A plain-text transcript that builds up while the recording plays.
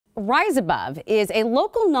Rise Above is a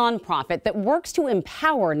local nonprofit that works to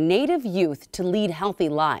empower Native youth to lead healthy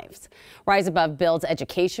lives. Rise Above builds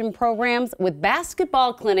education programs with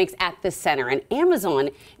basketball clinics at the center, and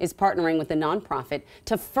Amazon is partnering with the nonprofit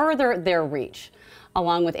to further their reach.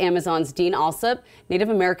 Along with Amazon's Dean Alsop, Native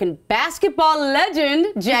American basketball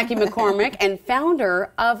legend Jaci McCormack, and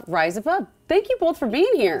founder of Rise Above. Thank you both for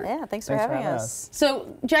being here. Yeah, thanks for having us.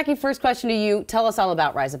 So, Jaci, first question to you. Tell us all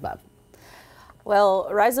about Rise Above. Well,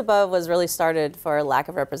 Rise Above was really started for lack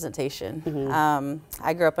of representation.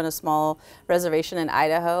 I grew up in a small reservation in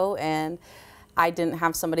Idaho, and I didn't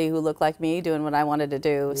have somebody who looked like me doing what I wanted to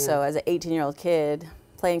do. So as an 18-year-old kid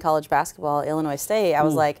playing college basketball at Illinois State, I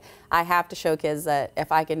was like, I have to show kids that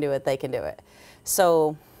if I can do it, they can do it.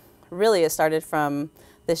 So really it started from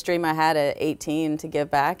this dream I had at 18 to give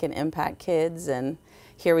back and impact kids, and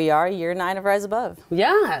here we are, year 9 of Rise Above.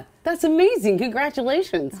 Yeah, that's amazing.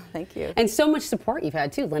 Congratulations. Thank you. And so much support you've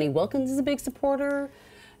had too. Lenny Wilkins is a big supporter.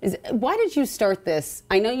 Why did you start this?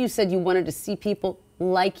 I know you said you wanted to see people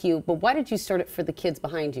like you, but why did you start it for the kids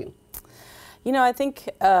behind you? You know, I think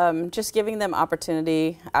just giving them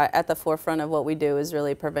opportunity at the forefront of what we do is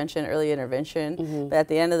really prevention, early intervention. But at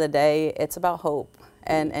the end of the day, it's about hope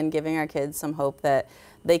and giving our kids some hope that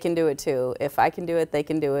they can do it too. If I can do it, they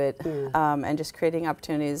can do it. And just creating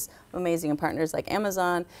opportunities, amazing partners like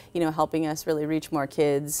Amazon, you know, helping us really reach more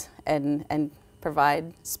kids and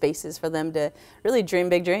provide spaces for them to really dream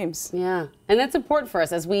big dreams. Yeah, and that's important for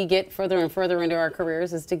us as we get further and further into our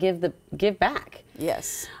careers, is to give back.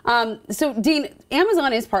 Yes. So Dean,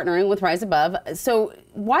 Amazon is partnering with Rise Above. So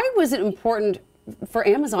why was it important for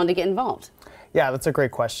Amazon to get involved? Yeah, that's a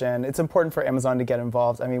great question. It's important for Amazon to get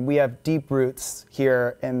involved. I mean, we have deep roots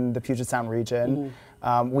here in the Puget Sound region.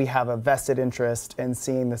 We have a vested interest in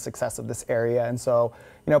seeing the success of this area. And so,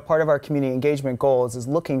 you know, part of our community engagement goals is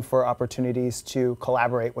looking for opportunities to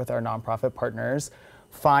collaborate with our nonprofit partners,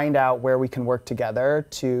 find out where we can work together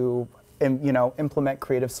to, you know, implement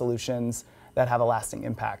creative solutions that have a lasting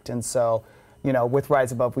impact. And so, you know, with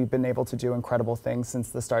Rise Above, we've been able to do incredible things since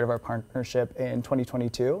the start of our partnership in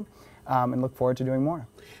 2022. And look forward to doing more.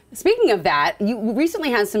 Speaking of that, you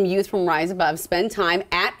recently had some youth from Rise Above spend time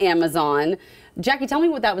at Amazon. Jaci, tell me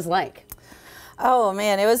what that was like. Oh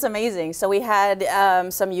man, it was amazing. So we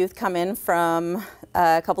had some youth come in from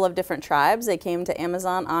a couple of different tribes. They came to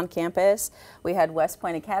Amazon on campus. We had West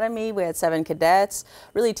Point Academy. We had 7 cadets,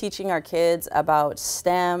 really teaching our kids about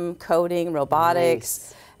STEM, coding, robotics.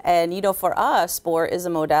 Nice. And, you know, for us, sport is a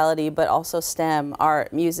modality, but also STEM,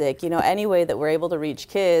 art, music, you know, any way that we're able to reach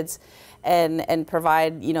kids and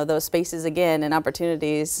provide, you know, those spaces again and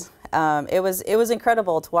opportunities. It was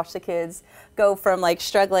incredible to watch the kids go from like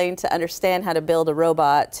struggling to understand how to build a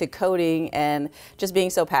robot to coding and just being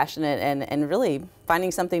so passionate and really finding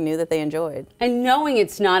something new that they enjoyed. And knowing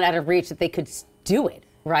it's not out of reach, that they could do it,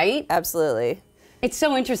 right? Absolutely. It's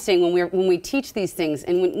so interesting when we teach these things,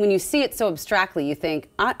 and when you see it so abstractly, you think,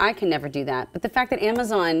 I can never do that. But the fact that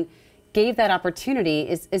Amazon gave that opportunity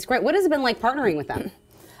is great. What has it been like partnering with them?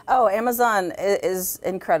 Oh, Amazon is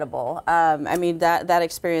incredible. I mean, that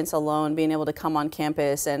experience alone, being able to come on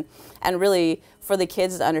campus and really for the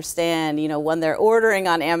kids to understand, you know, when they're ordering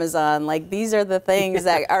on Amazon, like these are the things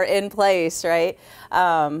that are in place, right?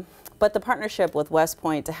 But the partnership with West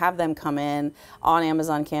Point, to have them come in on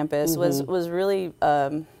Amazon campus was really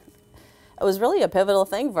it was really a pivotal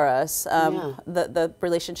thing for us. The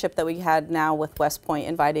relationship that we had now with West Point,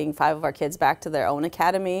 inviting 5 of our kids back to their own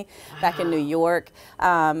academy back in New York,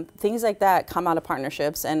 things like that come out of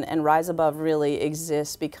partnerships, and Rise Above really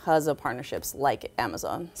exists because of partnerships like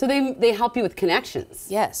Amazon. So they help you with connections.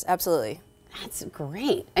 Yes, absolutely. That's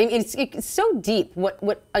great. I mean, it's so deep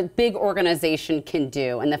what a big organization can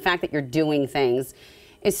do, and the fact that you're doing things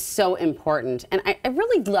is so important. And I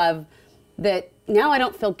really love that now I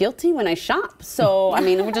don't feel guilty when I shop. So, I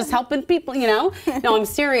mean, we're just helping people, you know? No, I'm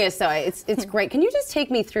serious, though. It's great. Can you just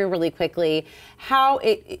take me through really quickly how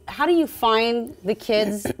do you find the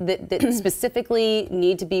kids that specifically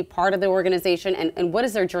need to be part of the organization, and what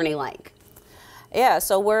is their journey like? Yeah,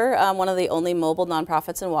 so we're one of the only mobile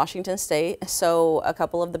nonprofits in Washington State. So a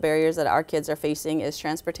couple of the barriers that our kids are facing is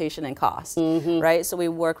transportation and cost, right? So we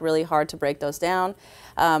work really hard to break those down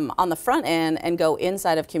on the front end and go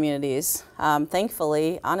inside of communities.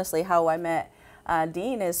 Thankfully, honestly, how I met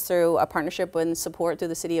Dean is through a partnership and support through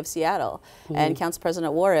the city of Seattle. And Council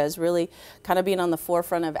President Juarez really kind of being on the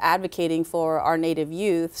forefront of advocating for our Native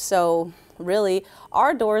youth. So really,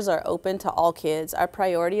 our doors are open to all kids. Our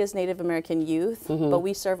priority is Native American youth, but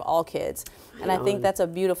we serve all kids. And I think that's a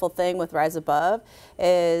beautiful thing with Rise Above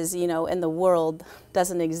is, you know, in the world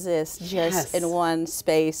doesn't exist just in one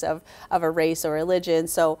space of a race or religion.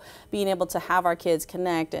 So being able to have our kids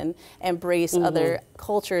connect and embrace other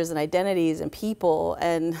cultures and identities and people,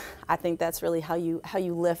 and I think that's really how you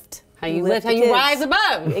lift. How you rise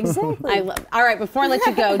above. Exactly. I love. All right, before I let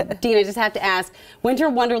you go, Dean, I just have to ask, Winter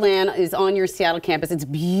Wonderland is on your Seattle campus. It's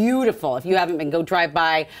beautiful. If you haven't been, go drive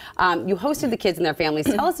by. You hosted the kids and their families.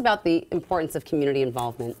 Tell us about the importance of community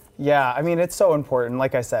involvement. Yeah, I mean, it's so important.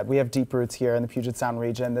 Like I said, we have deep roots here in the Puget Sound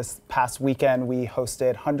region. This past weekend, we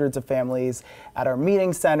hosted hundreds of families at our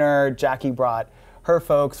meeting center. Jackie brought her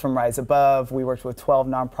folks from Rise Above. We worked with 12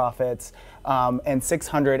 nonprofits and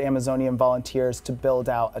 600 Amazonian volunteers to build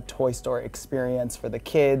out a toy store experience for the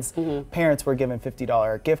kids. Parents were given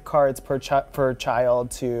 $50 gift cards per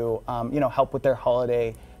child to help with their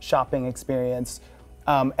holiday shopping experience.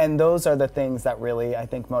 And those are the things that really, I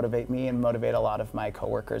think, motivate me and motivate a lot of my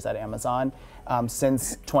coworkers at Amazon.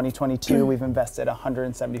 Since 2022, we've invested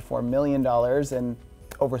 $174 million in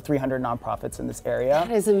over 300 nonprofits in this area.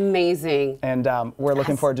 That is amazing. And we're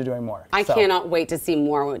looking forward to doing more. I cannot wait to see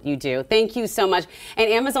more what you do. Thank you so much. And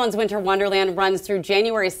Amazon's Winter Wonderland runs through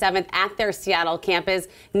January 7th at their Seattle campus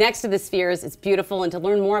next to the Spheres. It's beautiful. And to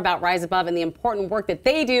learn more about Rise Above and the important work that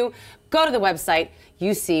they do, go to the website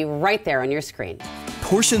you see right there on your screen.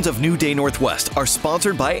 Portions of New Day Northwest are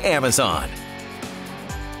sponsored by Amazon.